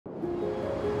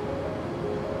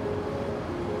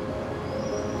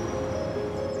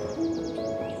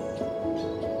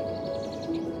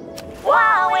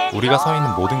우리가 서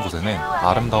있는 모든 곳에는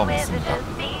아름다움이 있습니다.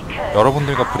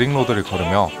 여러분들과 브릭로드를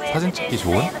걸으며 사진 찍기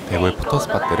좋은 대구의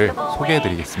포토스팟들을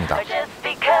소개해드리겠습니다.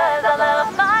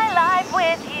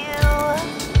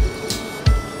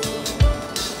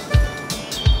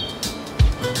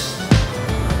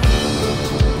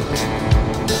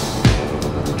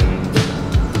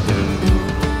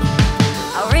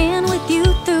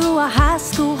 High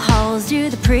school halls, you're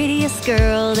the prettiest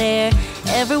girl there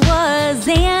ever was.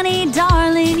 Annie,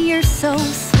 darling, you're so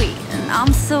sweet, and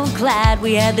I'm so glad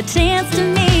we had the chance to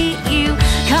meet you.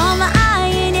 Caught my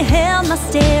eye and you held my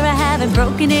stare. I haven't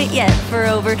broken it yet for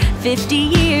over 50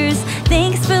 years.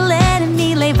 Thanks for letting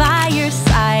me lay by your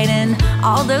side and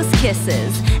all those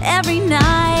kisses every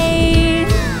night.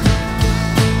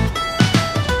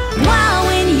 Why,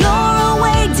 when you're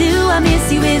away, do I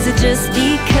miss you? Is it just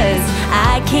because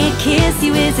I can't kiss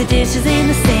you? Is it dishes in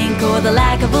the sink or the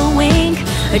lack of a wink?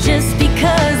 Or just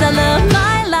because I love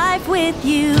my life with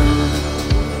you?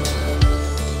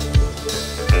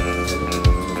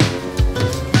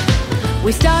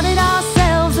 We started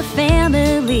ourselves a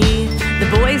family. The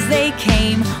boys, they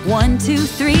came 1, 2,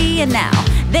 3, and now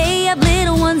they have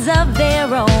little ones of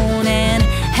their own, and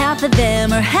half of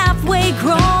them are halfway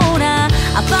grown.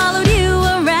 I followed you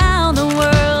around the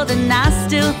world, and I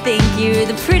still think you're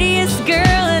the prettiest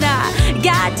girl. And I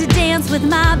got to dance with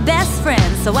my best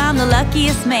friend, so I'm the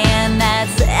luckiest man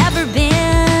that's ever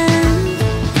been.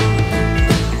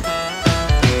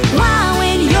 Why,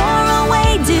 when you're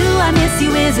away, do I miss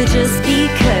you? Is it just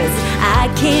because I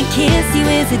can't kiss you?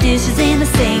 Is it dishes in the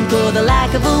sink or the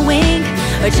lack of a wink?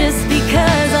 Or just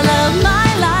because I love my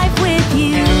life with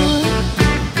you?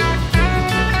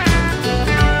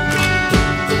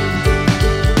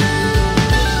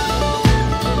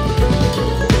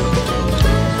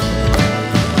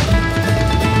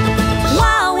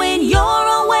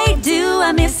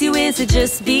 Is it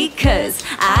just because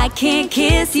I can't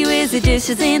kiss you? Is it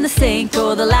dishes in the sink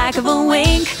or the lack of a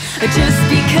wink? Or just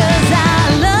because